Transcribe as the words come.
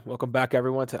Welcome back,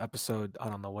 everyone, to episode. I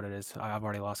don't know what it is. I've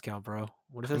already lost count, bro.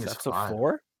 What is I think this? it's Episode 5.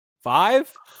 4?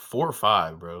 5? 4 or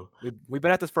 5, bro. We've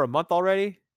been at this for a month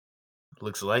already.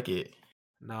 Looks like it.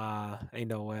 Nah, ain't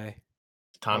no way.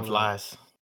 Time Hold up. flies.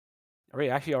 Are we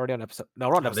actually already on episode? No,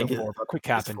 we're on I think episode 4. But quick it's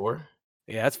capping. 4.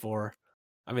 Yeah, that's 4.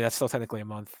 I mean, that's still technically a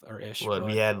month or ish, What but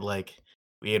we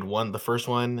had one, the first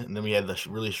one, and then we had the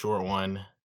really short one.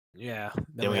 yeah. Then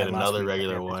Then we we had had last another week that we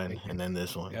regular had one, Brisbane. and then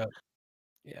this one. Yep.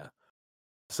 Yeah.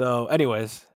 So,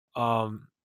 anyways,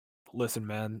 listen,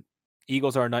 man.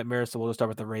 Eagles are a nightmare, so we'll just start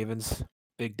with the Ravens.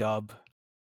 Big dub.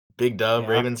 Big dub. Yeah.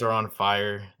 Ravens are on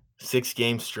fire. 6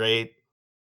 games straight.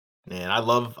 Man, I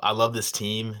love this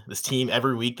team. This team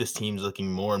every week. This team's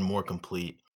looking more and more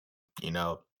complete. You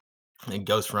know, it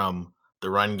goes from the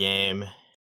run game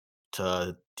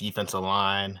to defensive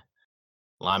line,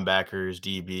 linebackers,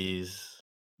 DBs,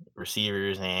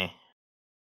 receivers.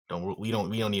 We don't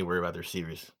need to worry about the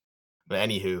receivers. But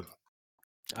anywho,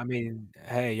 I mean,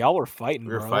 hey, y'all were fighting,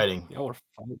 we were bro. fighting. Y'all were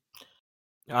fighting.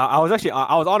 I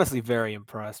was honestly very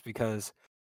impressed because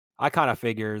I kind of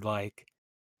figured like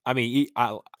I mean You I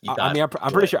thought mean I'm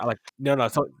pretty what? sure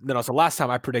like so last time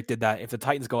I predicted that if the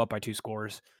Titans go up by 2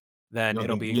 scores, then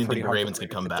it'll be You didn't pretty think the hard for Ravens the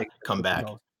could Ravens to take come the back.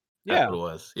 Bills. That's Yeah, what it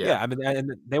was. Yeah. yeah. I mean,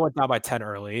 and they went down by 10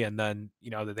 early, and then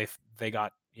they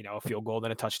got a field goal,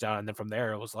 then a touchdown, and then from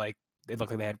there it was like they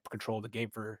looked like they had control of the game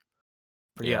for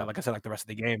yeah, Yeah. like I said, like the rest of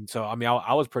the game. So I mean,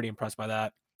 I was pretty impressed by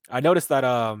that. I noticed that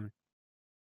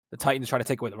the Titans try to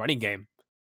take away the running game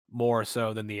more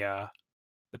so than the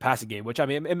passing game, which I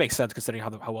mean it makes sense considering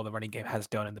how well the running game has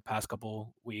done in the past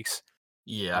couple weeks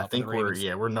Yeah, I for the think Ravens.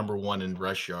 we're number 1 in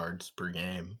rush yards per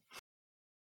game.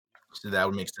 So that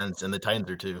would make sense, and the Titans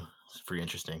are too. It's pretty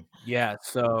interesting. Yeah.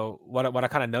 So what I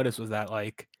kind of noticed was that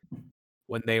like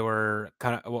when they were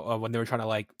when they were trying to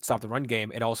like stop the run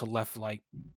game, it also left like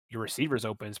your receivers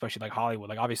open, especially like Hollywood.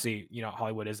 Like obviously,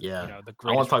 Hollywood is Yeah. the I wanna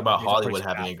greatest. talk about He's the greatest Hollywood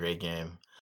having fast. a great game.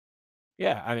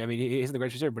 Yeah, I mean he's the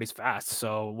greatest receiver, but he's fast.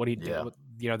 So what he did,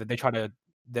 Yeah. that they try to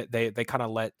they kind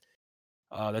of let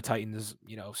the Titans,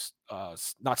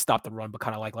 not stop the run, but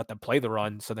kind of like let them play the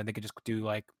run, so then they could just do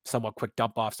like somewhat quick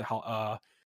dump offs to Hollywood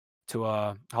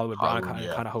Brown, Hollywood, and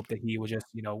yeah. kind of hope that he would just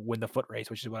win the foot race,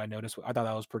 which is what I noticed. I thought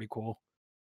that was pretty cool.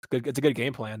 It's a good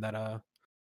game plan that the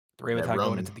Ravens Yeah, had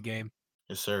going into Roman. the game.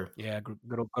 Yes, sir. Yeah,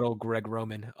 good old Greg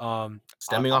Roman.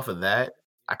 Stemming off of that,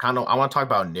 I wanna talk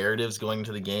about narratives going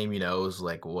into the game. It was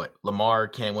like what Lamar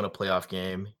can't win a playoff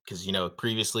game because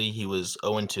previously he was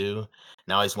 0-2,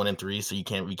 now he's 1-3, so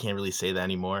we can't really say that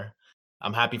anymore.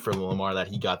 I'm happy for Lamar that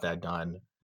he got that done.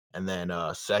 And then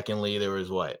secondly, there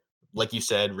was what? Like you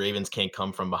said, Ravens can't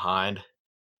come from behind.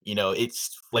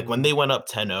 It's like when Mhm. they went up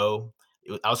 10-0,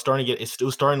 I was starting to it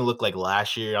was starting to look like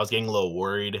last year. I was getting a little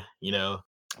worried.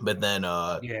 But then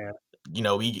Yeah,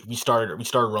 we started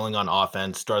rolling on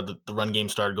offense, started the run game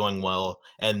started going well.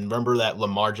 And remember that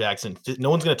Lamar Jackson, no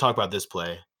one's going to talk about this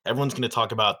play. Everyone's going to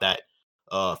talk about that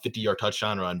 50-yard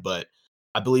touchdown run, but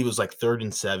I believe it was like 3rd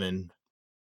and 7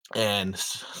 and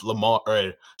Lamar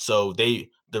so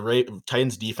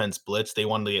Titans defense blitz, they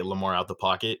wanted to get Lamar out the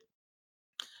pocket.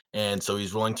 And so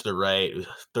he's rolling to the right,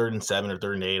 3rd and 7 or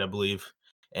 3rd and 8, I believe.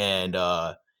 And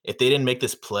if they didn't make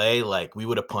this play, like we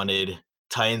would have punted.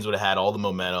 Titans would have had all the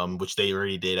momentum, which they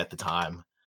already did at the time,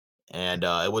 and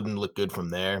it wouldn't look good from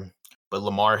there. But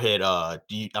Lamar hit. I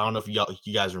don't know if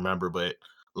you guys remember, but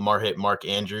Lamar hit Mark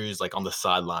Andrews like on the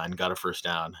sideline, got a first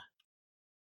down,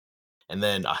 and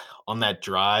then on that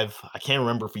drive, I can't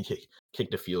remember if we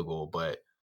kicked a field goal, but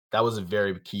that was a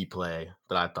very key play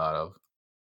that I thought of.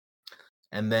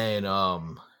 And then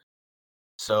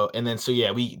so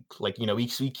yeah, we like we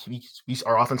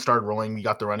our offense started rolling. We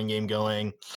got the running game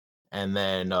going, and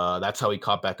then that's how we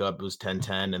caught back up. It was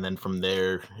 10-10, and then from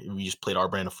there we just played our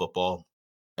brand of football.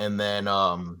 And then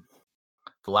the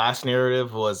last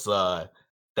narrative was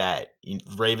that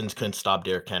Ravens couldn't stop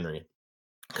Derrick Henry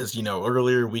because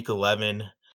earlier week 11,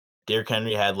 Derrick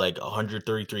Henry had like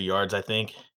 133 yards, I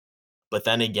think. But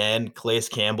then again, Calais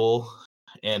Campbell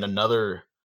and another,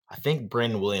 I think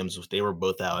Brandon Williams, they were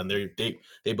both out, and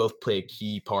they both play a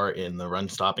key part in the run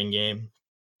stopping game.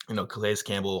 Calais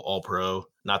Campbell, All Pro,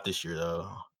 not this year though,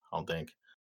 I don't think.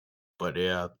 But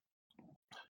yeah,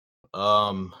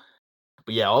 um,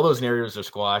 but yeah, all those narratives are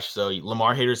squashed. So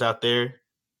Lamar haters out there,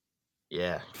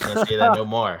 yeah, can't say that no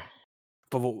more.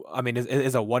 but I mean,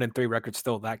 is a 1-3 record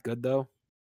still that good though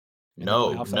in the No,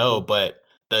 playoffs? I no, mean,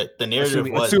 but the narrative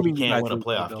was he assuming you can't guys win a lose to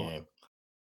the playoff Bills. game,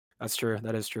 That's true.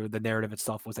 That is true. The narrative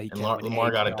itself was that he and can't win Lamar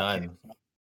a got it playoff game.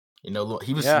 done.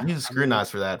 He was Yeah, he was I mean,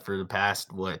 scrutinized for that for the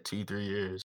past what 2-3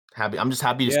 years. I'm just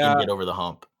happy to see him yeah, get over the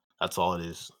hump. That's all it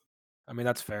is. I mean,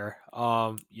 that's fair.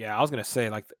 Yeah, I was gonna say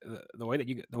like the way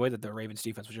that the Ravens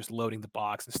defense was just loading the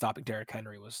box and stopping Derrick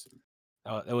Henry was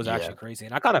it was Yeah. actually crazy.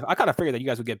 And I kind of figured that you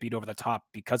guys would get beat over the top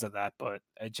because of that, but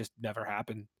it just never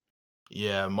happened.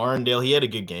 Yeah, Martindale, he had a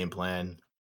good game plan.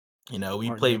 We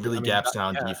Martindale, played really I mean, gap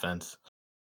sound yeah, defense.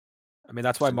 I mean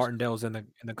that's why Since Martindale's in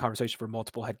the conversation for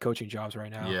multiple head coaching jobs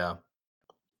right now, yeah.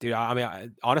 dude.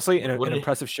 Honestly, What an did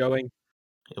impressive showing.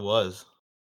 it was.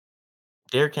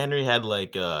 Derrick Henry had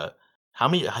like how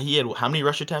many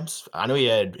rush attempts? I know he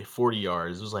had 40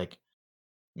 yards. It was like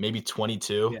maybe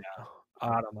 22. Yeah,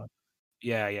 I don't know.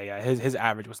 Yeah. His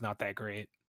average was not that great.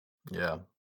 Yeah.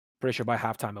 Pretty sure by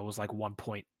halftime it was like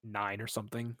 1.9 or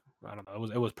something. I don't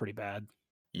know. It was pretty bad.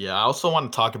 Yeah, I also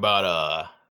want to talk about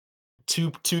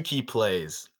two key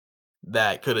plays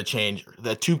that could have changed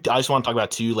the two. I just want to talk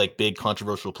about two like big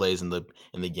controversial plays in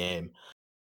the game.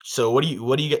 So what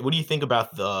do you think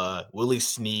about the Willie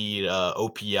Snead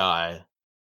OPI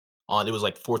on it was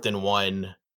like 4th and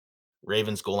 1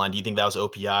 Ravens goal line? Do you think that was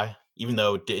OPI? Even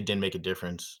though it didn't make a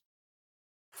difference.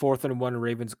 4th and 1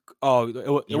 Ravens. Oh, it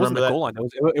You wasn't remember the that? goal line.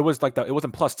 It was like it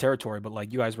wasn't plus territory, but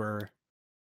like you guys were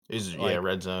It was yeah, like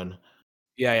red zone.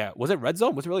 yeah. Was it red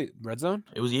zone? Was it really red zone?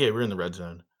 It was yeah, we're in the red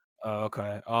zone. Oh,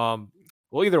 okay.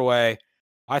 Well, either way,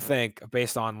 I think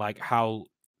based on like how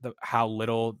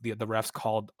little the refs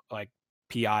called like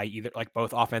PI either like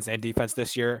both offense and defense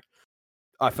this year,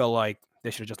 I feel like they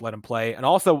should have just let him play. And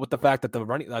also with the fact that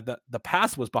the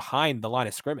pass was behind the line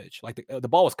of scrimmage, like the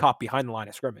ball was caught behind the line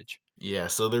of scrimmage. Yeah,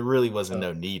 so there really wasn't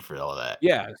So no need for all that.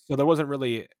 yeah, so there wasn't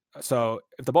really so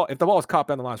if the ball is caught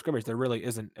behind the line of scrimmage, there really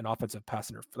isn't an offensive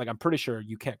pass like I'm pretty sure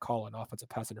you can't call an offensive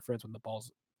pass interference when the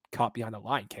ball's caught behind the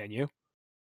line, can you?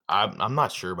 I'm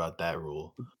not sure about that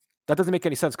rule. That doesn't make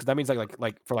any sense because that means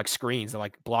like for like screens that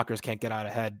like blockers can't get out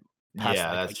ahead past Yeah,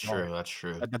 like a that's yard. true. That's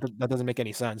true. That doesn't make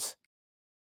any sense.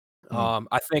 Hmm.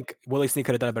 I think Willie Snead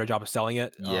could have done a better job of selling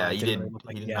it. Yeah, It he didn't really did. look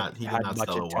like He did he had not. He did had not much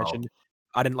sell it well. intention.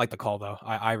 I didn't like the call though.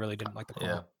 I really didn't like the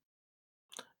Yeah. call.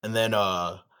 And then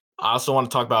I also want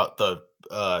to talk about the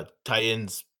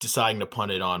Titans deciding to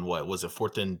punt it on what was it, Yeah,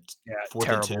 fourth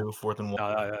and terrible. two, 4th and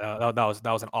 1.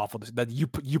 That was an awful that you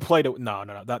played it. No.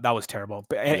 That was terrible.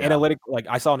 But Yeah. analytic like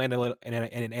I saw an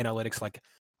analytics like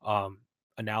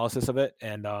analysis of it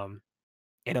and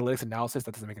analytics analysis,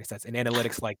 that doesn't make any sense. An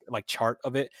analytics like chart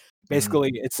of it. Mhm.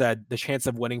 Basically, it said the chance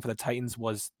of winning for the Titans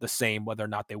was the same whether or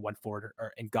not they went for it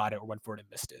or and got it or went for it and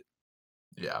missed it.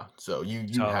 Yeah. So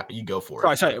So you go for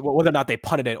it. sorry, whether or not they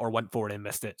punted it or went for it and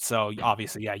missed it. So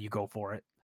obviously, yeah, you go for it.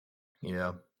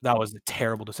 Yeah. That was a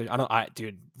terrible decision.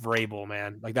 Dude, Vrabel,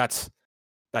 man, like that's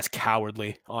cowardly,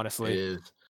 It honestly. is.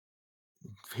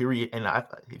 Here he and I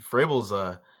Vrabel's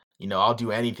I'll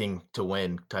do anything to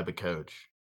win type of coach.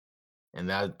 And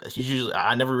that he's usually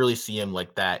I never really see him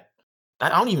like that. I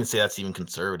don't even say that's even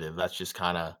conservative. That's just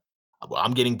kind of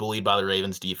I'm getting bullied by the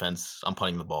Ravens defense. I'm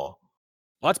punting the ball.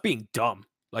 Well, that's being dumb.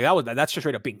 Like that's just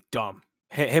straight up being dumb.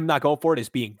 Him not going for it is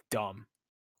being dumb.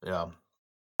 Yeah.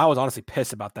 I was honestly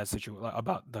pissed about that situation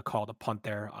about the call to punt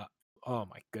there. Oh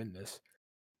my goodness.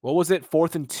 What was it?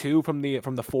 4th and 2 from the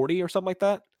 40 or something like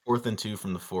that? 4th and 2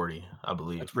 from the 40, I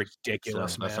believe. That's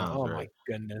ridiculous, That man. sounds Oh my right.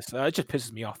 goodness. It just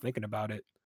pisses me off thinking about it.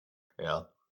 Yeah.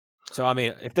 So I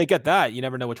mean, if they get that, you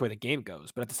never know which way the game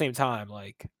goes. But at the same time,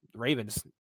 like Ravens,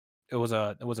 it was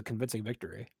a convincing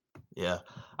victory. Yeah.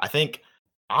 I think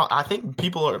I think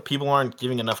people aren't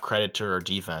giving enough credit to our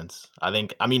defense. I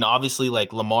mean obviously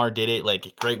like Lamar did it,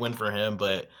 like great win for him,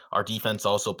 but our defense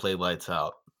also played lights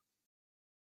out.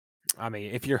 I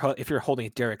mean, if you're holding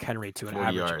Derrick Henry to an 40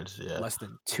 average of yards, yeah. less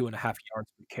than 2.5 yards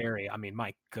per carry, I mean,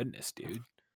 my goodness, dude.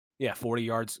 Yeah, 40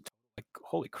 yards. Like,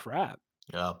 holy crap.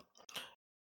 Yeah.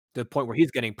 To the point where he's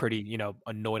getting pretty,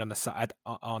 annoyed on the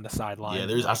Yeah, sideline. I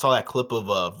Like, saw that clip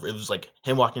of it was like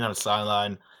him walking down the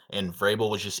sideline and Vrabel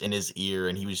was just in his ear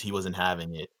and he wasn't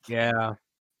having it. yeah,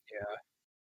 yeah.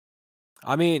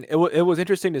 I mean, it was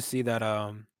interesting to see that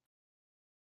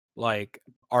like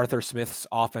Arthur Smith's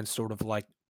offense sort of like,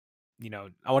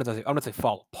 I want to say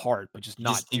fall apart, but just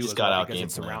not He do just as got well out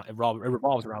because game plan. it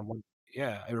revolves around one.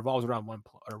 Yeah, it revolves around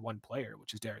one player,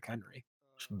 which is Derrick Henry.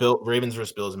 Bill Ravens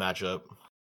versus Bills matchup.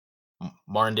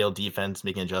 Martindale defense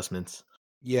making adjustments.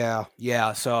 Yeah.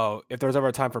 So if there was ever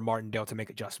a time for Martindale to make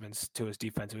adjustments to his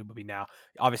defense, it would be now.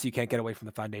 Obviously, you can't get away from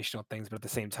the foundational things, but at the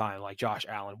same time, like Josh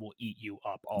Allen will eat you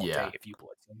up all day Yeah, if you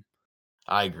blitz him.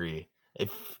 I agree.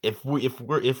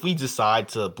 If we decide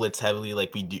to blitz heavily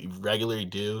like we do regularly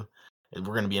do,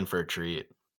 we're gonna be in for a treat.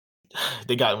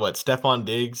 They got what Stephon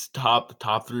Diggs, top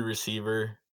 3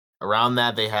 receiver. Around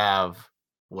that they have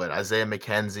what Isaiah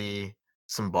McKenzie,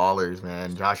 some ballers,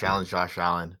 man. Josh Allen's Josh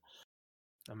Allen.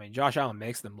 I mean, Josh Allen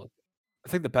makes them look. I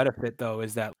think the benefit though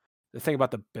is that the thing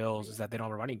about the Bills is that they don't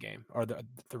have a running game, or the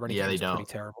running Yeah, game they is pretty don't.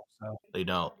 terrible. So They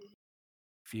don't.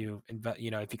 if you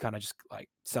if you kind of just like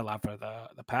settle out for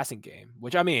the passing game,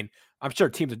 which I mean, I'm sure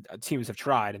teams have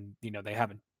tried and they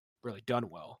haven't really done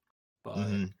well. But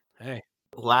hmm hey,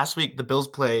 Last week, the Bills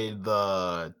played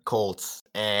the Colts,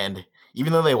 and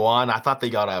even though they won, I thought they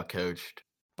got outcoached.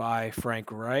 by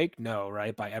Frank Reich, no,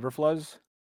 right? By Eberflus,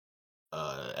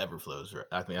 Everflow's. Right.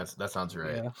 I think that sounds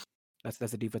right. yeah, that's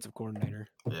the defensive coordinator.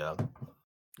 Yeah.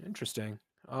 Interesting.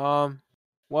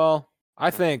 Well,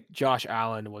 I think Josh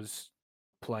Allen was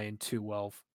playing too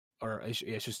well, or it's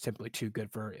just simply too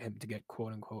good for him to get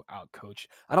quote unquote out coached.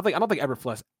 I don't think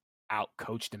Eberflus out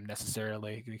coached him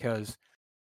necessarily because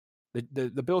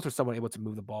the Bills are somewhat able to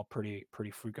move the ball pretty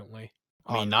frequently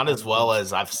I mean, on not as well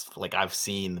defense. as I've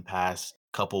seen the past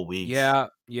couple weeks. Yeah,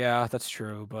 that's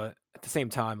true. But at the same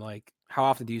time, like, how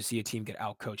often do you see a team get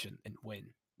out coached and win?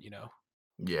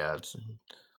 Yeah,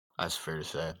 that's fair to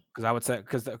say. Because I would say,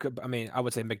 I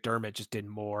would say McDermott just did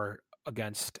more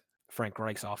against Frank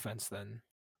Reich's offense than,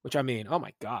 which I mean, oh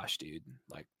my gosh, dude,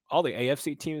 like all the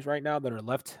AFC teams right now that are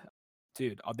left,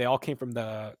 dude, they all came from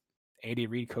the Andy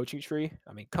Reid coaching tree.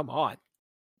 I mean, come on,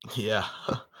 Yeah.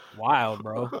 wild,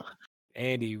 bro.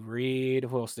 Andy Reid,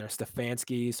 who else there?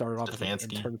 Stefanski started off as an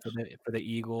Stefanski. intern for the Is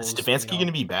Eagles. Stefanski going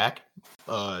to be back?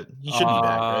 He should be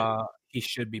back, right? He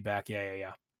should be back.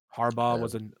 Yeah. Harbaugh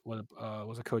Uh,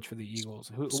 was a coach for the Eagles.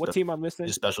 What spe- team I'm missing?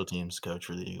 his special teams coach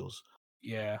for the Eagles.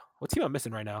 Yeah, what team I'm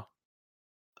missing right now?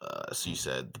 So you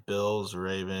said the Bills,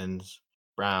 Ravens,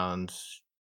 Browns,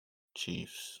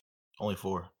 Chiefs. Only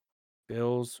 4.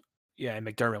 Bills. Yeah, and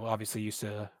McDermott obviously he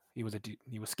was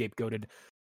scapegoated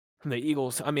from the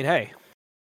Eagles. I mean, hey,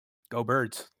 go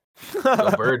Birds.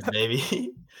 Go Birds,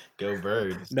 baby. Go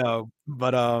Birds. No,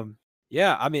 but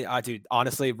yeah, I mean, dude,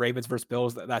 honestly, Ravens versus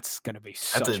Bills, that's gonna be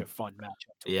That's such a a fun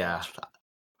matchup to yeah. watch.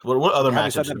 What other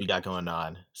Having said matchups do that, we got going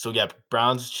on? So we got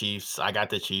Browns, Chiefs. I got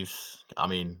the Chiefs. I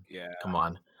mean, yeah, come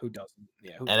on. who doesn't?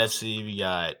 Yeah, who doesn't? NFC, we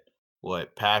got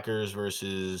what? Packers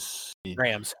versus the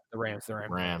Rams, the Rams.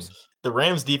 Rams. The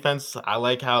Rams defense, I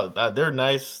like how they're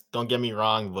nice. Don't get me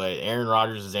wrong, but Aaron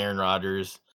Rodgers is Aaron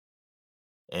Rodgers,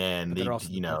 and But they're also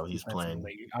the best he's defense in the playing.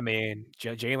 league. I mean,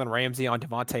 Jalen Ramsey on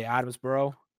Devontae Adams,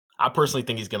 bro. I personally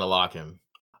think he's gonna lock him.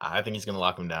 I think he's gonna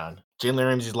lock him down. Jalen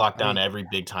Ramsey's locked I down think every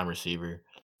big time receiver.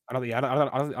 I don't. Yeah,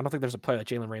 I don't think there's a player that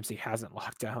Jalen Ramsey hasn't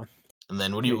locked down. And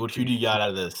then who To do be you got out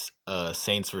of this?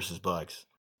 Saints versus Bucks.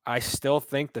 I still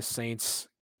think the Saints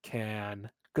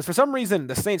because for some reason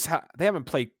the Saints they haven't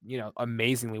played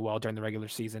amazingly well during the regular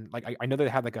season. Like I know they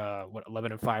had like a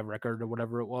 11-5 record or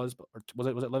whatever it was, but or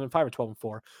was it 11-5 or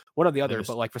 12-4, one or the I think other. it's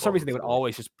But like for some 12 reason and they would 4.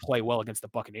 always just play well against the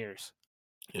Buccaneers.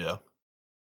 Yeah.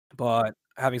 But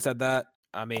having said that,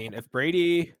 I mean if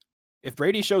Brady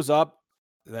shows up,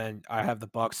 then I have the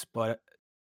Bucks. But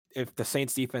if the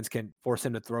Saints defense can force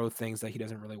him to throw things that he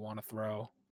doesn't really want to throw,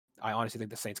 I honestly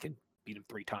think the Saints can beat him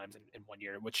 3 times in 1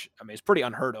 year, which I mean is pretty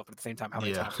unheard of. But at the same time, how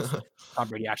many Yeah. times has Tom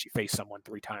Brady actually faced someone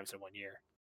 3 times in 1 year?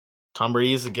 Tom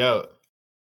Brady is the GOAT.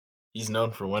 He's known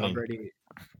for Tom winning. Brady,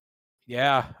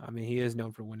 yeah, I mean he is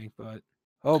known for winning, but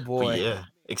oh But boy, yeah,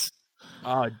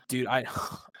 dude, I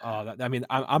mean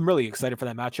I'm really excited for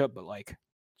that matchup, but like,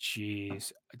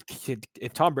 jeez,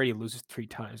 if Tom Brady loses 3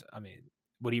 times, I mean,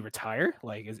 would he retire?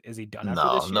 Like, is he done after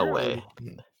no, this no year? Or way.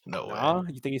 No way. no,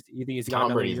 you think he's got Tom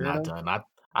another Brady's year in not him? done.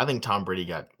 I think Tom Brady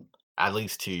got at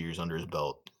least 2 years under his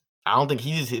belt. I don't think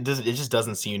it just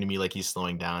doesn't seem to me like he's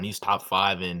slowing down. He's top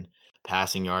 5 in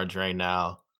passing yards right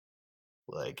now.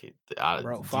 Like,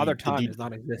 Bro, Father the Time dude does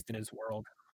not exist in his world.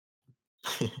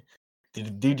 the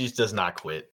dude just does not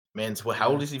quit. Man's what? How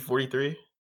old Yeah, is he? 43.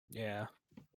 yeah.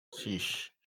 Sheesh.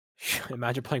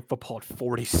 Imagine playing football at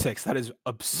 46. That is That's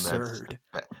absurd.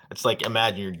 it's like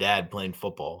imagine your dad playing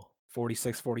football.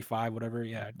 46, 45, whatever.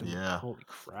 Yeah, Yeah. holy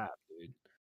crap, dude.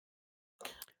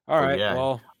 All But right, yeah,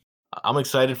 well, I'm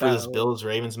excited with for that, this Bills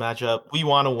Ravens matchup. We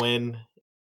want to win.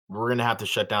 We're gonna have to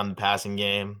shut down the passing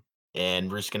game, and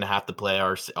we're just gonna have to play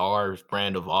our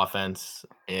brand of offense,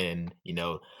 and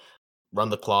run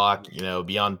the clock.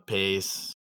 Be on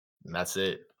pace, and that's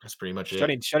it. That's pretty much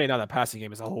it. shutting down that passing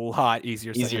game is a lot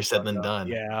easier said Easier than said done, than though. done.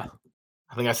 Yeah,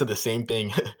 I think I said the same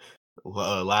thing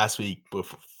last week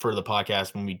for the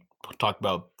podcast when we talked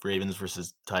about Ravens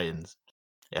versus Titans.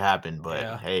 It happened, but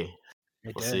yeah, hey,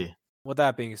 it we'll did. see. With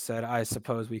that being said, I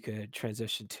suppose we could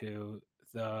transition to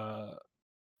the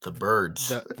The birds.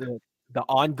 the the, the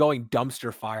ongoing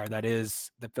dumpster fire that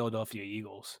is the Philadelphia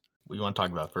Eagles. What do you want to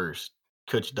talk about first?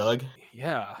 Coach Doug?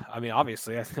 Yeah, I mean,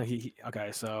 obviously,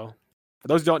 okay. So, for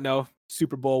those who don't know,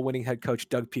 Super Bowl winning head coach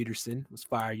Doug Pederson was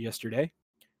fired yesterday.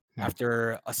 Hmm.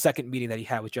 after a second meeting that he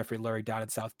had with Jeffrey Lurie down in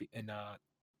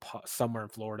somewhere in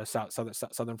Florida,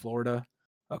 southern Florida.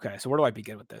 Okay, so where do I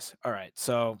begin with this? All right,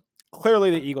 so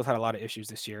clearly the Eagles had a lot of issues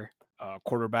this year.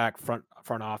 Quarterback, front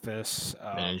office,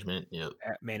 Management. Yep.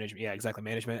 management. Yeah, exactly.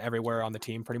 Management everywhere on the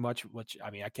team, pretty much. Which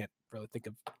I mean, I can't really think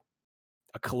of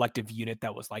a collective unit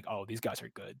that was like, oh, these guys are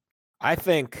good. I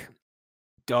think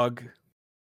Doug.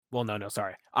 Well, no,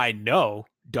 sorry. I know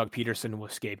Doug Pederson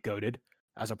was scapegoated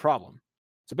as a problem.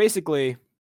 So basically,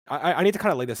 I need to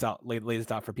kind of lay this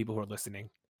out for people who are listening.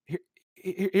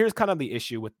 Here's kind of the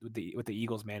issue with the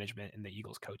Eagles management and the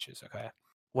Eagles coaches. Okay,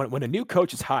 when a new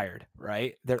coach is hired,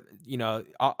 right?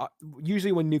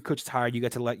 Usually when new coach is hired,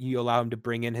 you allow him to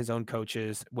bring in his own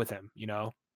coaches with him.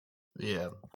 Yeah.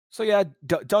 So yeah,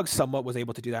 Doug somewhat was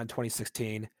able to do that in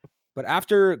 2016, but in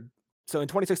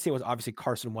 2016 was obviously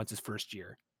Carson Wentz's first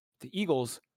year. The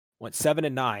Eagles went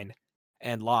 7-9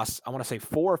 and lost, I want to say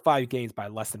 4 or 5 games by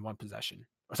less than one possession.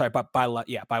 Or sorry,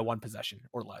 by one possession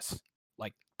or less,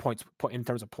 like points in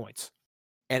terms of points.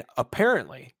 And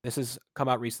apparently, this has come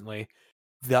out recently.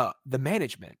 The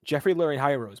management, Jeffrey Lurie and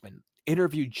Howie Roseman,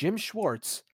 interviewed Jim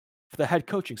Schwartz for the head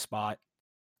coaching spot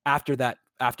after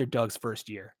Doug's first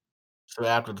year, So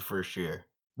after the first year,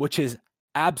 which is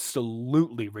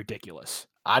absolutely ridiculous.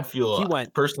 I'd He feel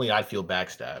went personally, I'd feel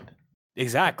backstabbed.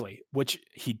 exactly, which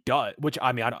he does. Which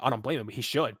I mean, I don't blame him. He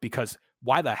should, because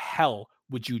why the hell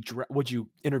would you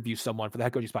interview someone for the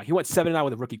head coaching spot? He went 7-9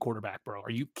 with a rookie quarterback, bro. Are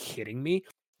you kidding me?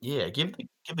 Yeah, give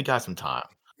the guy some time.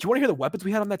 Do you want to hear the weapons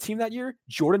we had on that team that year?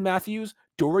 Jordan Matthews,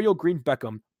 Dorial Green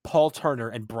Beckham, Paul Turner,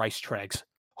 and Bryce Treggs.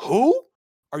 Who?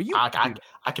 Are you? I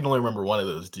can only remember one of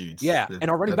those dudes. Yeah, and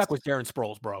our running That's back was Darren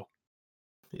Sproles, bro.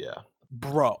 yeah.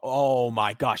 Bro, oh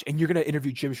my gosh. And you're going to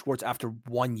interview Jim Schwartz after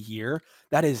 1 year?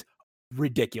 That is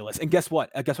ridiculous. And guess what?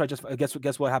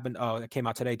 Guess what happened? That came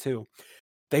out today too.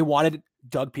 They wanted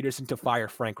Doug Pederson to fire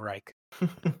Frank Reich.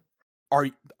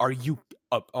 Are you?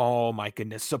 Oh my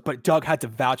goodness! So, but Doug had to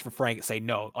vouch for Frank and say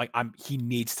no. Like he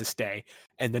needs to stay.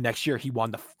 And the next year, he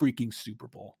won the freaking Super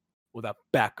Bowl with a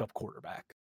backup quarterback.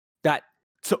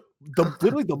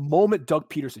 Literally the moment Doug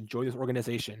Pederson joined this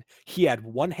organization, he had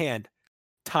one hand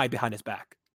tied behind his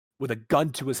back with a gun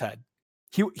to his head.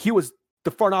 He was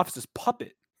the front office's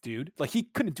puppet, dude. Like he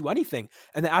couldn't do anything.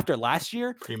 And then after last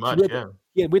year, Pretty much, yeah.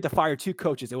 we had to fire 2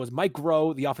 coaches. It was Mike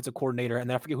Groh, the offensive coordinator, and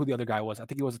then I forget who the other guy was. I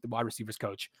think he was the wide receivers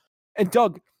coach. And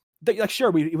Doug,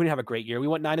 sure, we didn't have a great year. We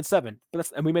went 9-7,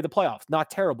 and we made the playoffs. Not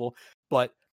terrible,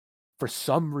 but for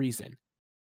some reason,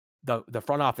 the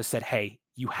front office said, "Hey,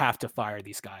 you have to fire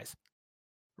these guys,"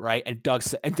 right? And Doug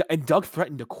said, and Doug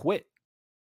threatened to quit.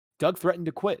 But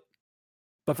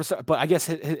I guess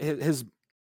his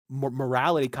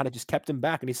morality kind of just kept him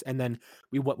back, and then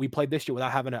we played this year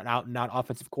without having an out and out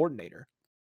offensive coordinator,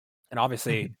 and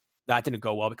obviously that didn't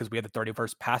go well because we had the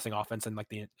 31st passing offense in like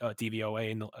the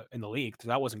DVOA in the league, so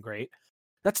that wasn't great.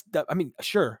 I mean,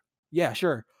 sure, yeah,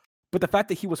 sure, but the fact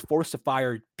that he was forced to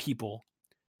fire people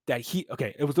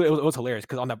it was hilarious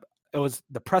because it was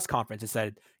the press conference. It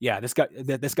said, yeah, this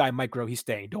guy Mike Groh, he's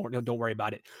staying. Don't worry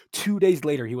about it. 2 days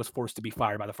later, he was forced to be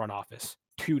fired by the front office.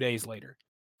 2 days later.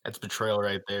 That's betrayal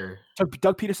right there. So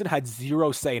Doug Pederson had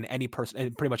zero say in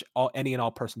pretty much any and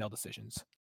all personnel decisions.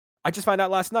 I just found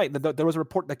out last night that there was a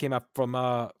report that came out from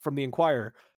the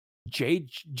Inquirer.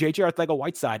 JJ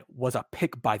Arcega-Whiteside was a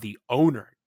pick by the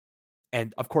owner,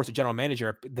 and of course the general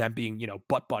manager, them being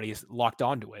butt buddies, locked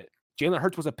onto it. Jalen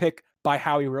Hurts was a pick by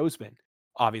Howie Roseman,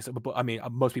 obviously, but I mean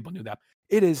most people knew that.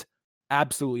 It is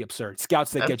absolutely absurd.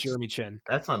 Scouts that get Jeremy Chin.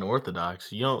 That's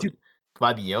unorthodox. You don't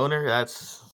by the owner.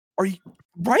 That's are you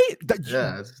right?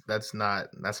 That's not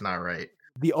right.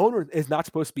 The owner is not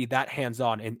supposed to be that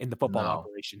hands-on in the football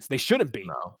operations. They shouldn't be.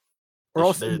 No. Or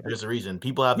else there's a reason.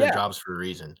 People have their jobs for a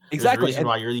reason. Exactly. There's a reason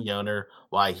why you're the owner,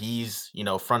 why he's,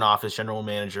 front office general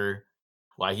manager,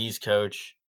 why he's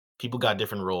coach. People got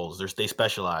different roles. They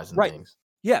specialize in things.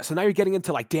 Yeah, so now you're getting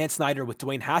into like Dan Snyder with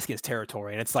Dwayne Haskins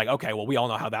territory, and it's like, okay, well, we all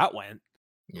know how that went.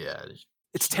 Yeah,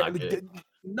 it's terrible.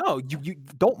 No, you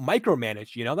don't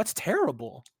micromanage. That's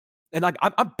terrible. And like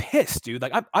I'm pissed, dude.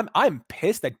 Like I'm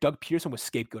pissed that Doug Pederson was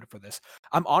scapegoated for this.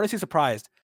 I'm honestly surprised.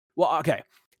 Well, okay,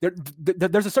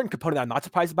 there's a certain component that I'm not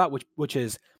surprised about, which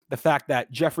is the fact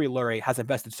that Jeffrey Lurie has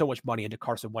invested so much money into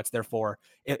Carson Wentz. Therefore,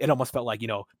 it almost felt like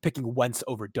picking Wentz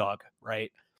over Doug,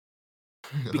 right?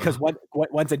 Because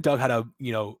Wentz and Doug had a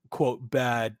quote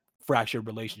bad fractured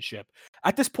relationship.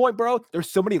 At this point, bro, there's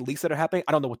so many leaks that are happening.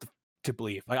 I don't know what to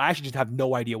believe. Like I actually just have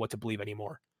no idea what to believe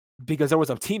anymore. Because there was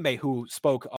a teammate who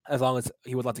spoke, as long as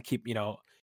he would like to keep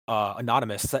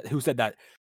anonymous, who said that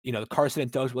Carson and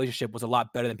Doug's relationship was a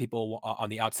lot better than people on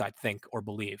the outside think or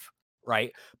believe.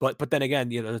 right? But then again,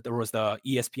 there was the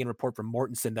ESPN report from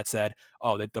Mortensen that said,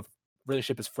 oh, that the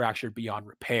relationship is fractured beyond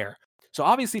repair. So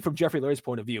obviously, from Jeffrey Lurie's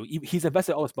point of view, he's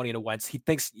invested all this money into Wentz. He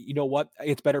thinks, you know what,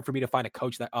 it's better for me to find a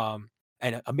coach that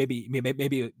and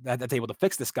maybe that's able to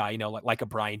fix this guy, like a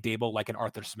Brian Dable, like an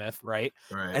Arthur Smith, right?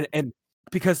 Right. And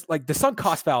because like the sunk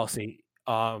cost fallacy,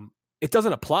 it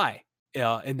doesn't apply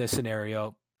in this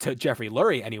scenario to Jeffrey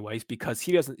Lurie, anyways, because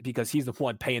he's the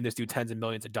one paying this dude tens of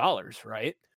millions of dollars,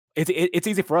 right? It's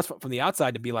easy for us from the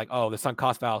outside to be like, oh, the sunk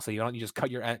cost fallacy. You just cut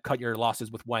your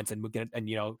losses with Wentz and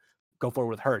go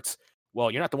forward with Hurts. Well,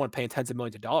 you're not the one paying tens of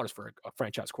millions of dollars for a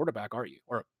franchise quarterback, are you?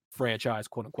 Or franchise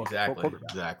quote unquote quarterback.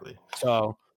 Exactly.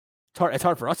 So it's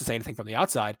hard for us to say anything from the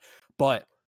outside, but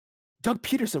Doug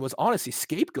Pederson was honestly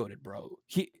scapegoated, bro.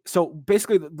 So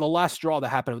basically the last straw that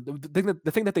happened,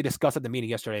 the thing that they discussed at the meeting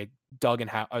yesterday, Doug and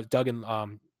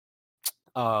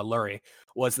Lurie,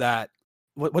 was that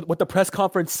what the press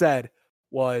conference said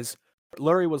was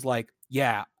Lurie was like,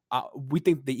 yeah, we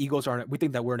think the Eagles we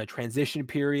think that we're in a transition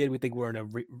period. We think we're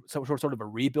in some sort of a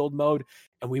rebuild mode,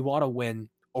 and we want to win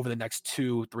over the next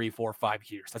 2, 3, 4, 5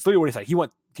 years. That's literally what he said.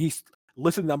 He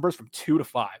listed numbers from 2 to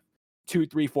 5, 2,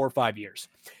 3, 4, 5 years.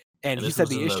 And he said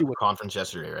the issue with conference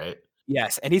yesterday, right?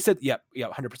 Yes. And he said, yep,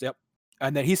 100%. Yep.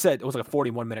 And then he said it was like a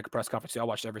 41-minute press conference. I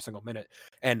watched every single minute.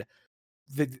 And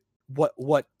what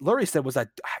Lurie said was that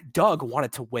Doug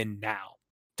wanted to win now.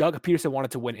 Doug Pederson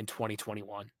wanted to win in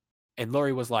 2021. And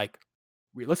Lurie was like,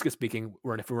 realistically speaking,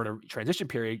 if we're in a transition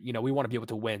period, we want to be able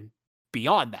to win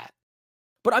beyond that.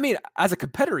 But I mean, as a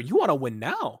competitor, you want to win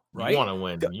now, right? You want to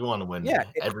win. You want to win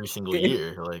every single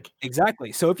year. Like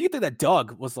exactly. So if you think that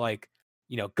Doug was like,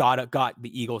 got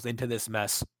the Eagles into this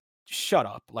mess, shut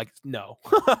up. Like, no.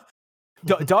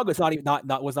 Doug was not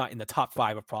in the top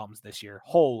 5 of problems this year.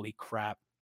 Holy crap.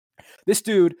 This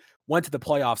dude went to the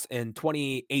playoffs in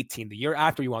 2018, the year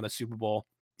after he won the Super Bowl.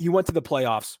 He went to the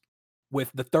playoffs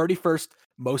with the 31st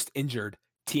most injured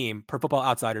team per Football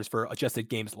Outsiders for adjusted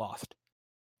games lost.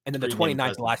 And then the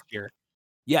 29th last year.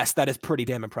 Yes, that is pretty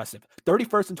damn impressive.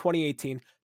 31st in 2018,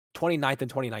 29th in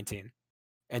 2019.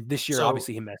 And this year,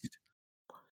 obviously, he missed.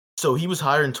 So he was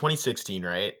hired in 2016,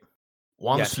 right?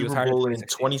 Won the Super Bowl in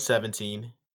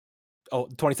 2017. Oh,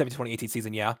 2017-2018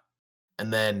 season, yeah.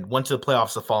 And then went to the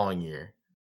playoffs the following year.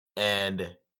 And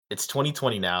it's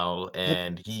 2020 now,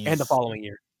 and and the following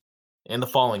year. And the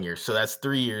following year. So that's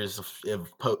 3 years of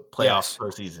playoff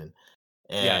postseason.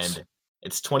 And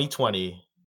it's 2020,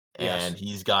 and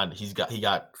he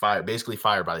got fired, basically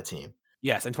fired by the team.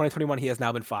 Yes, in 2021 he has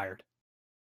now been fired.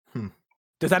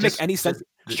 Does that make any sense?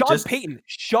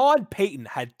 Sean Payton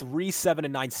had 3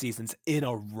 7-9 seasons in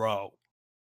a row.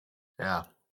 Yeah.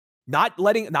 Not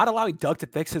allowing Doug to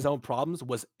fix his own problems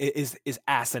is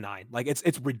asinine. Like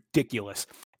it's ridiculous.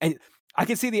 And I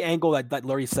can see the angle that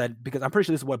Lurie said, because I'm pretty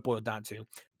sure this is what it boiled down to.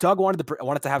 Doug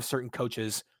wanted to have certain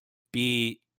coaches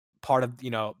be part of,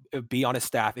 be on his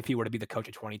staff if he were to be the coach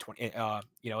of 2020,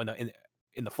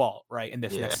 in the fall, right? In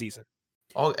this next season.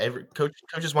 Every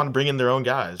coaches want to bring in their own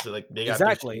guys. Like they got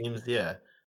their teams, Yeah,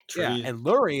 and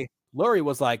Lurie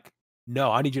was like,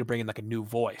 no, I need you to bring in like a new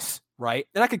voice, right?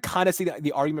 And I could kind of see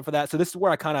the argument for that. So this is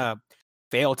where I kind of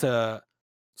fail to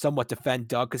somewhat defend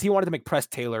Doug, because he wanted to make Press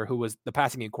Taylor, who was the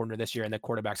passing game coordinator this year and the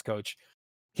quarterback's coach,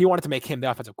 he wanted to make him the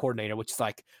offensive coordinator, which is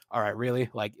like, all right, really?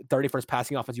 Like 31st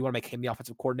passing offense, you want to make him the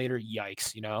offensive coordinator?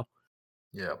 Yikes,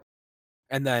 Yeah.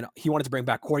 And then he wanted to bring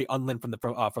back Corey Unlin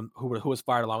from who was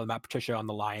fired along with Matt Patricia on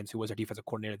the Lions, who was our defensive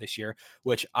coordinator this year.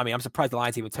 Which, I mean, I'm surprised the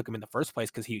Lions even took him in the first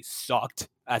place, because he sucked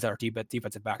as our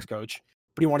defensive backs coach.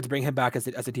 But he wanted to bring him back as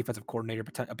a defensive coordinator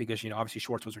because obviously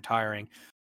Schwartz was retiring.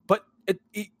 But it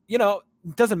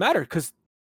doesn't matter, because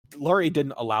Lurie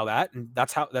didn't allow that, and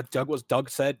that's how Doug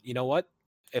said, you know what,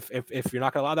 if you're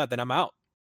not gonna allow that, then I'm out.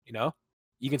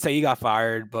 You can say he got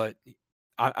fired, but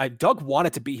Doug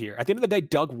wanted to be here. At the end of the day,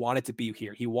 Doug wanted to be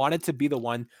here. He wanted to be the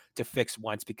one to fix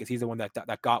Wentz, because he's the one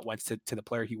that got Wentz to the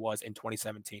player he was in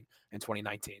 2017 and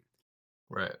 2019.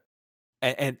 Right.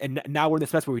 And now we're in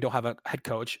this mess where we don't have a head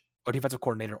coach or defensive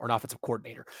coordinator or an offensive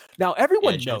coordinator. Now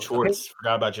everyone knows. Jim Schwartz.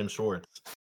 Forgot about Jim Schwartz.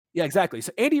 Yeah, exactly.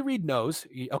 So Andy Reid knows,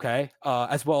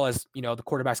 as well as, the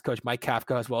quarterback's coach, Mike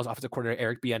Kafka, as well as offensive coordinator,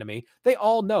 Eric Bieniemy. They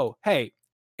all know, hey,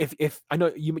 if I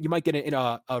know you might get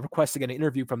a request to get an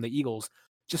interview from the Eagles,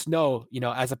 just know,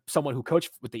 as someone who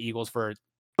coached with the Eagles for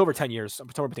over 10 years,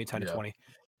 somewhere between 10 and 20.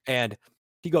 And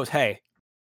he goes, hey,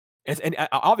 and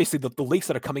obviously the leaks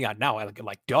that are coming out now,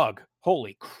 like Doug,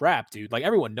 holy crap, dude. Like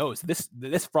everyone knows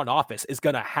this front office is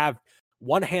going to have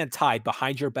one hand tied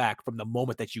behind your back from the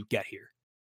moment that you get here.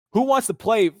 Who wants to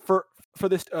play for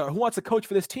this? Who wants to coach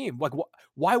for this team? Like,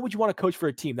 why would you want to coach for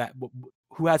a team that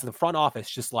who has the front office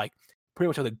just like pretty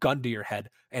much with a gun to your head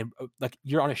and like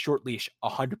you're on a short leash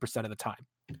 100% of the time.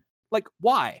 Like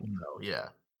why? No, yeah.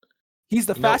 He's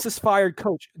the You know, fastest fired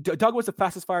coach. Doug was the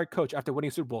fastest fired coach after winning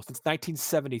a Super Bowl since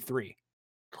 1973.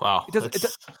 wow, It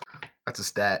doesn't. that's a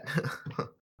stat.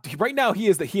 Right now, he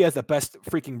has the best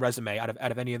freaking resume out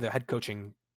of any of the head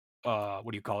coaching. What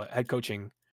do you call it? Head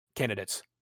coaching candidates.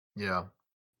 Yeah.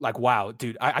 Like, wow,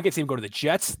 dude, I could see him go to the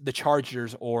Jets, the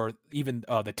Chargers, or even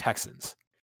the Texans.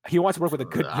 He wants to work with a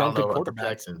good I young, don't know good about the quarterback.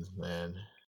 Texans, man.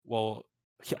 Well,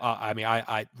 I mean,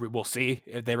 we'll see.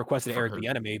 They requested Eric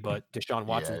Bieniemy, but Deshaun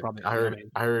Watson's Yeah, probably.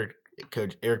 I heard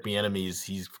Coach Eric Bieniemy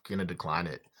he's gonna decline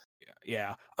it.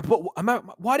 Yeah, but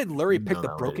why did Lurie You pick know the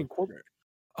that later. broken quarter?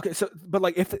 Okay, so but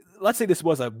like if let's say this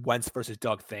was a Wentz versus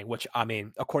Doug thing, which I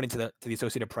mean, according to the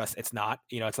Associated Press, it's not.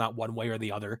 It's not one way or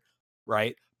the other,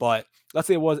 right? But let's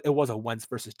say it was a Wentz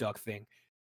versus Doug thing.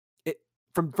 It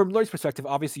from Lurie's perspective,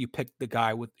 obviously you pick the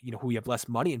guy with who you have less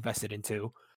money invested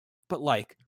into, but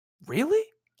like really,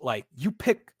 like you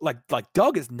pick like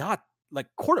Doug is not like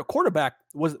quarterback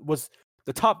was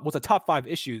a top 5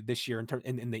 issue this year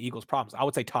in the Eagles' problems. I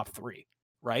would say top 3,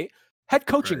 right? Head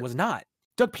coaching Right. was not.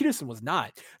 Doug Peterson was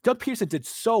not. Doug Peterson did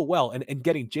so well in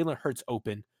getting Jalen Hurts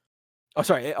open. Oh,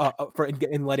 sorry,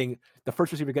 in letting the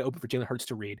first receiver get open for Jalen Hurts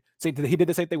to read. He did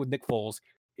the same thing with Nick Foles,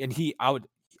 and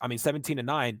I mean,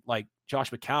 17-9, like Josh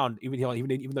McCown, even though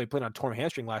he played on a torn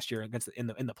hamstring last year in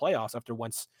the playoffs after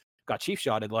once got chief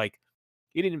shotted, like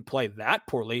he didn't play that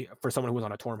poorly for someone who was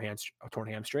on a torn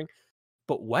hamstring.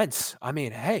 But Wentz, I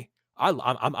mean, hey,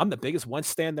 I'm the biggest Wentz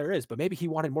stan there is, but maybe he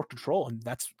wanted more control, and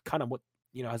that's kind of what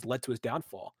has led to his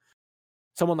downfall.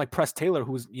 Someone like Press Taylor,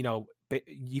 who's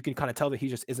you can kind of tell that he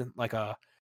just isn't like a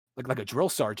drill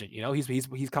sergeant.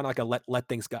 He's kind of like a let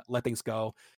things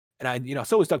go. And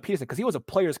so was Doug Peterson because he was a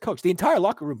player's coach. The entire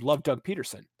locker room loved Doug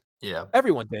Peterson. Yeah.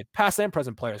 Everyone did, past and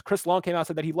present players. Chris Long came out and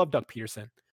said that he loved Doug Peterson.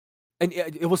 And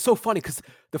it was so funny because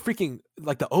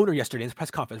the owner yesterday in his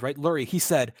press conference, right, Lurie, he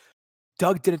said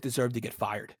Doug didn't deserve to get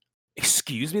fired.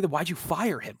 Excuse me, then why'd you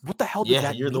fire him? What the hell does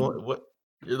that You're mean?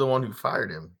 you're the one who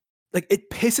fired him. Like it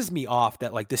pisses me off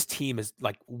that like this team is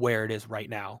like where it is right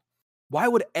now. Why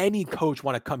would any coach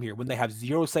want to come here when they have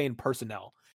zero say in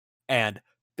personnel and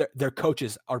their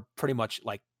coaches are pretty much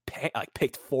like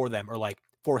picked for them or like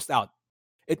forced out?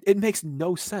 It makes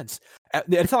no sense.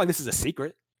 It's not like this is a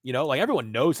secret, like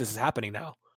everyone knows this is happening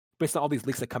now based on all these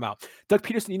leaks that come out. Doug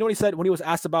Peterson, you know what he said when he was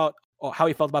asked about how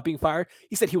he felt about being fired?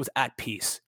 He said he was at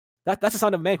peace. That's a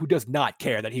sign of a man who does not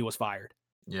care that he was fired.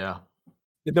 Yeah.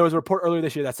 There was a report earlier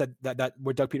this year that said that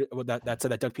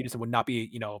said that Doug Peterson would not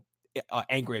be,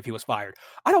 angry if he was fired.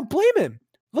 I don't blame him.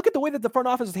 Look at the way that the front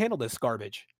office has handled this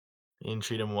garbage. He didn't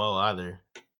treat him well either.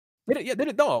 They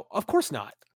didn't. No, of course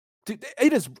not. Dude,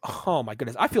 it is. Oh my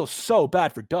goodness, I feel so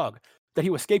bad for Doug that he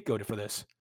was scapegoated for this.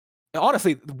 And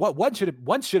honestly, one should have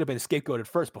been scapegoated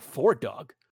first before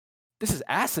Doug. This is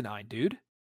asinine, dude.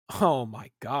 Oh my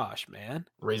gosh, man.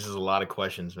 Raises a lot of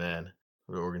questions, man.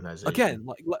 For the organization. Again,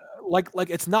 like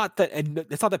it's not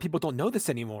that people don't know this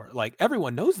anymore. Like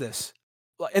everyone knows this.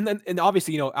 And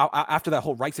obviously, after that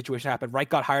whole Reich situation happened, Reich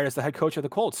got hired as the head coach of the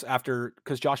Colts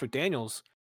because Josh McDaniels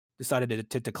decided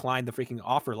to decline the freaking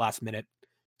offer last minute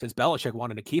since Belichick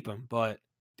wanted to keep him. But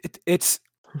it's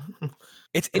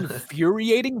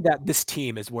infuriating that this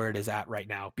team is where it is at right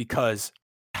now because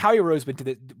Howie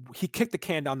Roseman he kicked the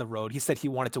can down the road. He said he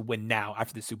wanted to win now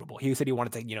after the Super Bowl. He said he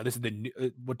wanted to, this is the new,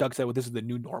 what Doug said, this is the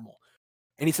new normal.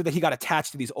 And he said that he got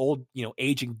attached to these old,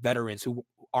 aging veterans who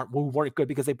weren't good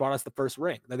because they brought us the first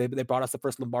ring. They brought us the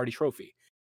first Lombardi trophy.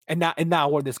 And now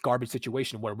we're in this garbage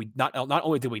situation where we not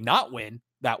only did we not win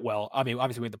that well, I mean,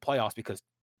 obviously we made the playoffs because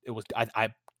it was, I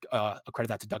accredit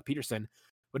that to Doug Pederson,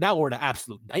 but now we're in an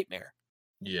absolute nightmare.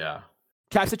 Yeah.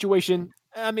 Cap situation,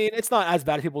 I mean, it's not as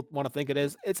bad as people want to think it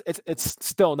is. It's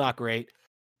still not great.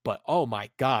 But oh my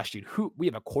gosh, dude, we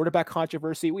have a quarterback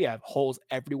controversy. We have holes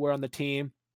everywhere on the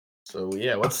team. So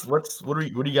yeah, what are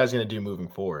you guys gonna do moving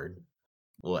forward?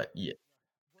 What? Yeah.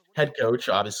 Head coach,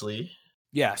 obviously.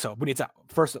 Yeah, so we need to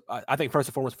first. I think first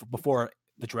and foremost, before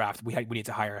the draft, we need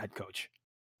to hire a head coach,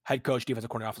 defensive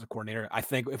coordinator, offensive coordinator. I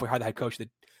think if we hire the head coach, the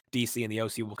DC and the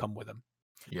OC will come with him.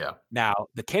 Yeah. Now,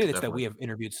 the candidates Definitely. that we have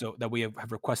interviewed, that we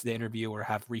have requested to interview or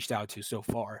have reached out to so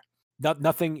far,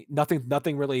 nothing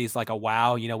really is like a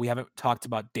wow. We haven't talked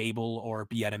about Dable or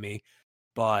Bieniemy,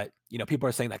 but people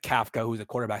are saying that Kafka, who's a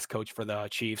quarterbacks coach for the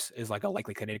Chiefs, is like a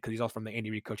likely candidate because he's also from the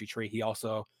Andy Reid coaching tree. He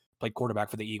also played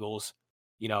quarterback for the Eagles.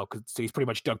 So he's pretty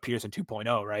much Doug Peterson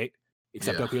 2.0, right?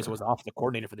 Except Doug Peterson was the offensive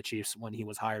coordinator for the Chiefs when he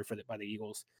was hired by the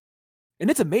Eagles. And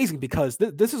it's amazing because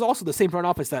this is also the same front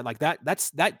office that like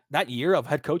that year of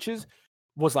head coaches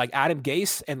was like Adam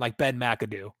Gase and like Ben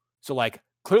McAdoo. So like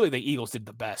clearly the Eagles did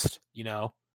the best,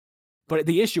 But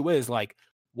the issue is like,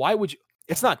 why would you?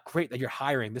 It's not great that you're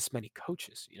hiring this many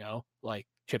coaches, like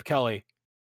Chip Kelly,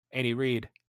 Andy Reid,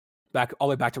 back all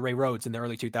the way back to Ray Rhodes in the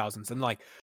early 2000s, and like,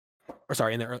 or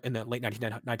sorry, in the late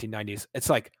 1990s. It's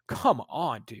like, come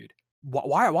on, dude.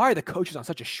 Why are the coaches on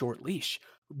such a short leash?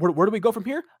 Where do we go from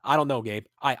here? I don't know, Gabe.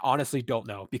 I honestly don't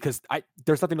know because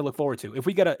there's nothing to look forward to. If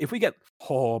we get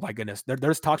oh my goodness,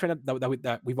 there's talks right now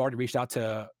that we've already reached out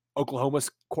to Oklahoma's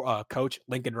coach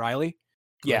Lincoln Riley.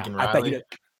 Yeah, Lincoln I bet Riley.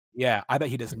 I bet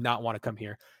he does not want to come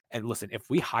here. And listen, if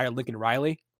we hire Lincoln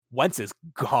Riley, Wentz is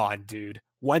gone, dude.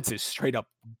 Wentz is straight up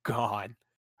gone.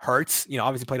 Hurts,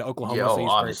 obviously played at Oklahoma, so he's very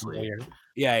obviously. familiar.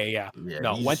 Yeah.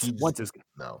 No,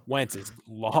 Wentz is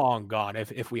long gone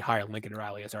if we hire Lincoln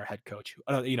Riley as our head coach.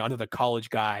 Another college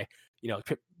guy,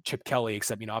 Chip Kelly,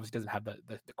 except obviously doesn't have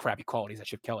the crappy qualities that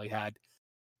Chip Kelly had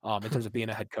in terms of being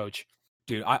a head coach.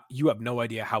 Dude, you have no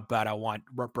idea how bad I want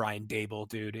Brian Dable,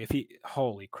 dude.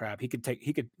 Holy crap, he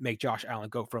could make Josh Allen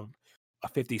go from a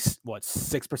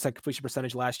 6% completion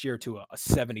percentage last year to a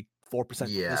 74%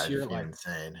 this year. Like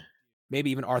insane. Maybe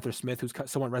even Arthur Smith, who's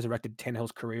somewhat resurrected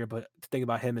Tannehill's career. But the thing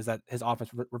about him is that his offense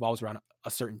revolves around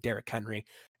a certain Derrick Henry,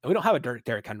 and we don't have a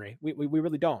Derrick Henry. We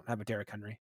really don't have a Derrick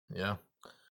Henry. Yeah.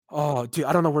 Oh, dude,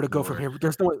 I don't know where to go from here.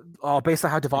 There's no based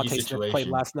on how Devontae Smith played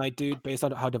situation. last night, dude. Based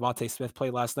on how Devontae Smith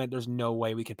played last night, there's no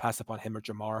way we can pass up on him or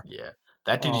Jamar. Yeah,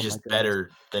 that dude is just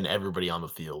better than everybody on the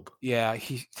field. Yeah,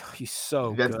 he's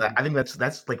so good. I think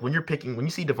that's like when you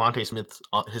see Devontae Smith's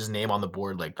his name on the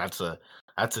board, like that's a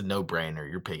no brainer.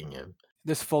 You're picking him.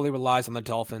 This fully relies on the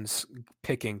Dolphins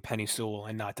picking Penny Sewell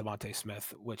and not Devontae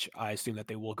Smith, which I assume that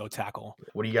they will go tackle.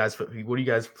 What are you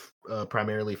guys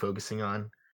primarily focusing on?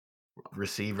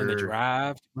 Receiver in the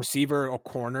draft, receiver or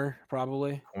corner,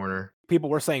 probably. Corner. People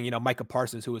were saying, Micah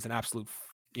Parsons, who was an absolute,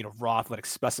 raw athletic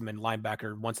specimen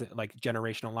linebacker, once like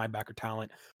generational linebacker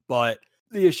talent. But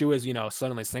the issue is,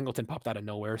 suddenly Singleton popped out of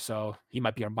nowhere, so he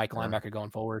might be our Mike linebacker going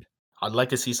forward. I'd like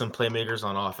to see some playmakers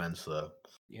on offense, though.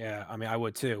 Yeah, I mean, I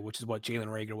would too, which is what Jalen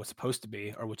Reagor was supposed to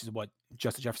be, or which is what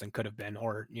Justin Jefferson could have been,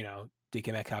 or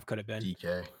DK Metcalf could have been.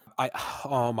 DK.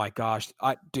 Oh my gosh,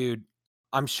 dude.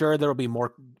 I'm sure there will be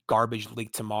more garbage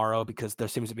leaked tomorrow because there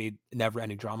seems to be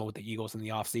never-ending drama with the Eagles in the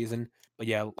offseason. But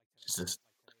yeah, it's a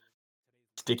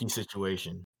sticky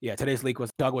situation. Yeah, today's leak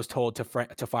was Doug was told to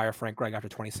fire Frank Reich after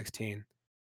 2016.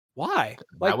 Why?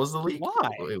 That was the leak?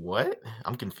 Why? Wait, what?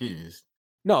 I'm confused.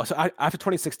 No, so after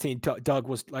 2016, Doug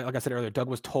was like I said earlier, Doug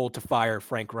was told to fire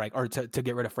Frank Reich or to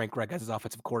get rid of Frank Reich as his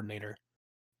offensive coordinator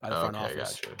by the front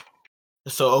office. Gotcha.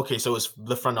 So it's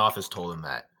the front office told him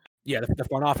that. Yeah, the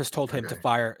front office told him to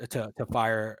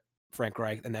fire Frank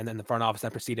Reich, and then the front office then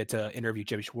proceeded to interview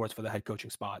Jimmy Schwartz for the head coaching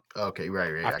spot. Okay,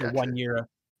 right. After 1 year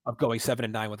of going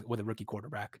 7-9 with a rookie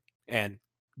quarterback and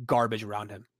garbage around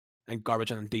him and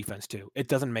garbage on the defense too, it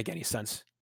doesn't make any sense.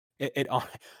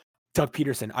 Doug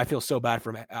Pederson, I feel so bad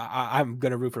for him. I'm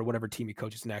gonna root for whatever team he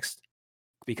coaches next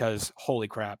because holy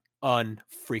crap,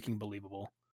 unfreaking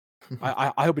believable.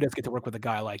 I hope he does get to work with a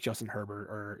guy like Justin Herbert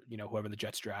or whoever the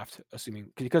Jets draft,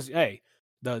 assuming because hey,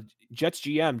 the Jets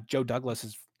GM Joe Douglas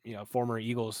is former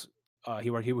Eagles.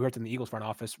 He worked in the Eagles front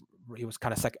office. He was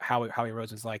kind of second. Howie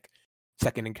Rose was like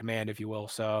second in command, if you will.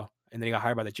 So and then he got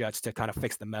hired by the Jets to kind of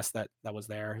fix the mess that was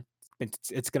there.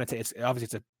 It's gonna take. It's obviously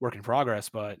it's a work in progress,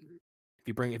 but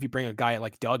if you bring a guy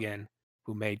like Doug in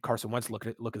who made Carson Wentz look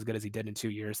as good as he did in 2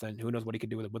 years, then who knows what he could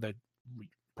do with a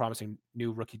promising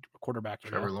new rookie quarterback.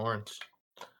 Trevor Lawrence,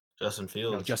 Justin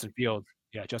Fields. Justin Fields.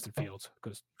 Yeah, Justin Fields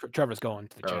because Trevor's going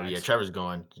to the Jags. Oh yeah, Trevor's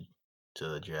going to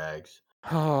the Jags.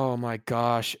 Oh my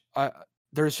gosh,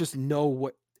 there's just no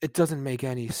way. It doesn't make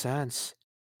any sense.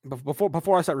 But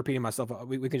before I start repeating myself,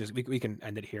 we can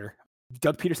end it here.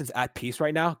 Doug Pederson's at peace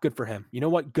right now. Good for him. You know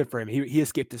what? Good for him. He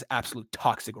escaped this absolute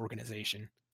toxic organization.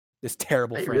 This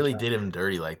terrible. They really did him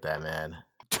dirty like that, man.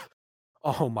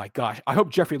 Oh my gosh! I hope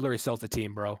Jeffrey Lurie sells the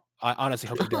team, bro. I honestly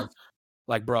hope he does.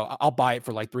 Like, bro, I'll buy it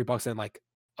for like $3 and like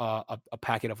a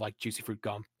packet of like juicy fruit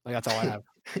gum. Like that's all I have.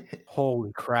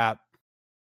 Holy crap!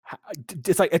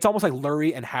 It's almost like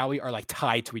Lurie and Howie are like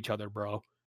tied to each other, bro.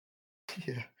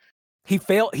 Yeah. He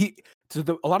failed.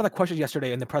 A lot of the questions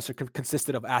yesterday in the presser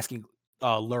consisted of asking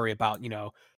Lurie about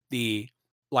the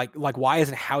like why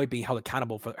isn't Howie being held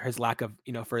accountable for his lack of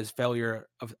for his failure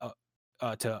of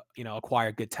to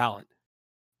acquire good talent,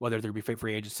 whether there be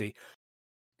free agency.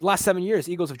 The last 7 years,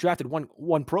 Eagles have drafted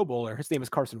one Pro Bowler. His name is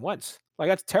Carson Wentz. Like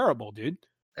that's terrible, dude.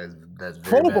 That's very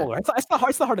Pro bad. Bowler. It's not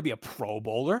hard to be a Pro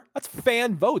Bowler. That's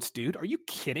fan votes, dude. Are you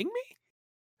kidding me?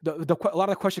 a lot of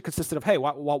the question consisted of, hey,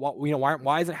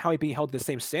 why isn't Howie being held to the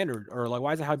same standard, or like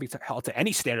why isn't Howie being held to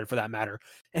any standard for that matter?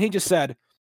 And he just said,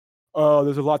 "Oh,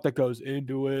 there's a lot that goes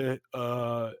into it.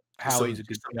 Howie's a good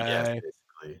Just some BS, guy."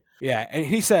 basically. Yeah, and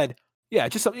he said, "Yeah,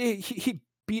 just some, he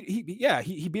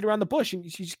beat around the bush, and he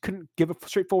just couldn't give a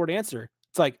straightforward answer."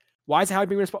 It's like, why is Howie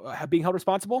being held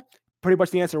responsible? Pretty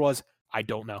much the answer was, "I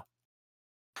don't know."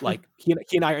 Like he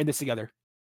and I are in this together.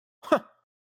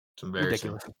 It's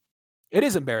embarrassing. Ridiculous. It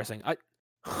is embarrassing.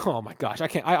 Oh my gosh, I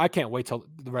can't wait till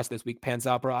the rest of this week pans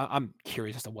out, bro. I'm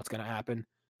curious as to what's gonna happen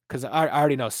because I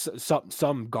already know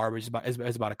some garbage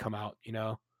is about to come out.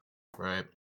 Right.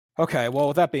 Okay, well,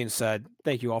 with that being said,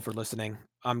 thank you all for listening.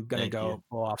 I'm gonna Thank you. go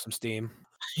blow off some steam.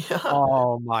 Yeah.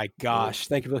 Oh my Well, gosh,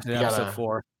 thank you for listening we to got episode a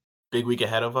 4. big week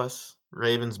ahead of us.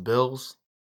 Ravens, Bills,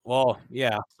 Well,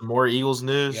 yeah, some more Eagles yeah,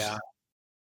 news.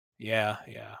 yeah.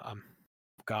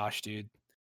 Gosh, dude.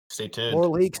 Stay tuned. More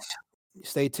leaks.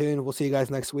 Stay tuned. We'll see you guys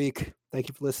next week. Thank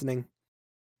you for listening.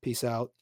 Peace out.